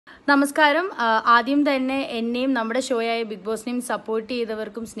നമസ്കാരം. ആദ്യം തന്നെ എന്നെയും നമ്മുടെ ഷോയായ ബിഗ് ബോസിനെയും സപ്പോർട്ട്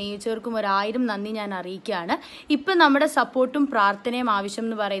ചെയ്തവർക്കും സ്നേഹിച്ചവർക്കും 1000 നന്ദി ഞാൻ അറിയിക്കുകയാണ്. ഇപ്പം നമ്മുടെ സപ്പോർട്ടും പ്രാർത്ഥനയും ആവശ്യം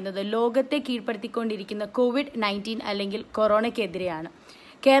എന്ന് പറയുന്നത് ലോകത്തെ കീഴ്പ്പെടുത്തിക്കൊണ്ടിരിക്കുന്ന COVID-19 അല്ലെങ്കിൽ കൊറോണയ്ക്കെതിരെയാണ്.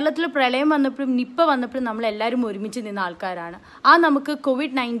 കേരളത്തിൽ പ്രളയം വന്നപ്പോഴും നിപ്പ വന്നപ്പോഴും നമ്മളെല്ലാവരും ഒരുമിച്ച് നിന്ന ആൾക്കാരാണ്. നമുക്ക്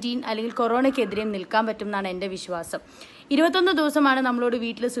COVID-19 അല്ലെങ്കിൽ കൊറോണയ്ക്കെതിരെയും നിൽക്കാൻ പറ്റും എന്നാണ് എൻ്റെ വിശ്വാസം. 21 ദിവസമാണ് നമ്മളോട്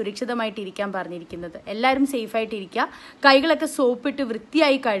വീട്ടിൽ സുരക്ഷിതമായിട്ട് ഇരിക്കാൻ പറഞ്ഞിരിക്കുന്നത്. എല്ലാവരും സേഫായിട്ടിരിക്കുക, കൈകളൊക്കെ സോപ്പിട്ട്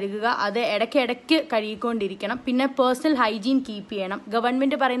വൃത്തിയായി കഴുകുക, അത് ഇടയ്ക്കിടയ്ക്ക് കഴുകിക്കൊണ്ടിരിക്കണം. പിന്നെ പേഴ്സണൽ ഹൈജീൻ കീപ്പ് ചെയ്യണം.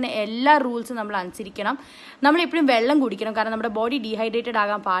 ഗവൺമെൻറ് പറയുന്ന എല്ലാ റൂൾസും നമ്മൾ അനുസരിക്കണം. നമ്മളെപ്പോഴും വെള്ളം കുടിക്കണം, കാരണം നമ്മുടെ ബോഡി ഡീഹൈഡ്രേറ്റഡ്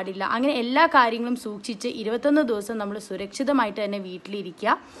ആകാൻ പാടില്ല. അങ്ങനെ എല്ലാ കാര്യങ്ങളും സൂക്ഷിച്ച് 21 ദിവസം നമ്മൾ സുരക്ഷിതമായിട്ട് തന്നെ വീട്ടിലിരിക്കുക.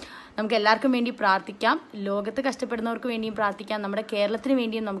 നമുക്ക് എല്ലാവർക്കും വേണ്ടി പ്രാർത്ഥിക്കാം. ലോകത്ത് കഷ്ടപ്പെടുന്നവർക്ക് വേണ്ടിയും പ്രാർത്ഥിക്കാം. നമ്മുടെ കേരളത്തിന്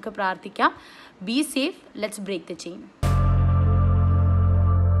വേണ്ടിയും നമുക്ക് പ്രാർത്ഥിക്കാം. Be safe. Let's break the chain.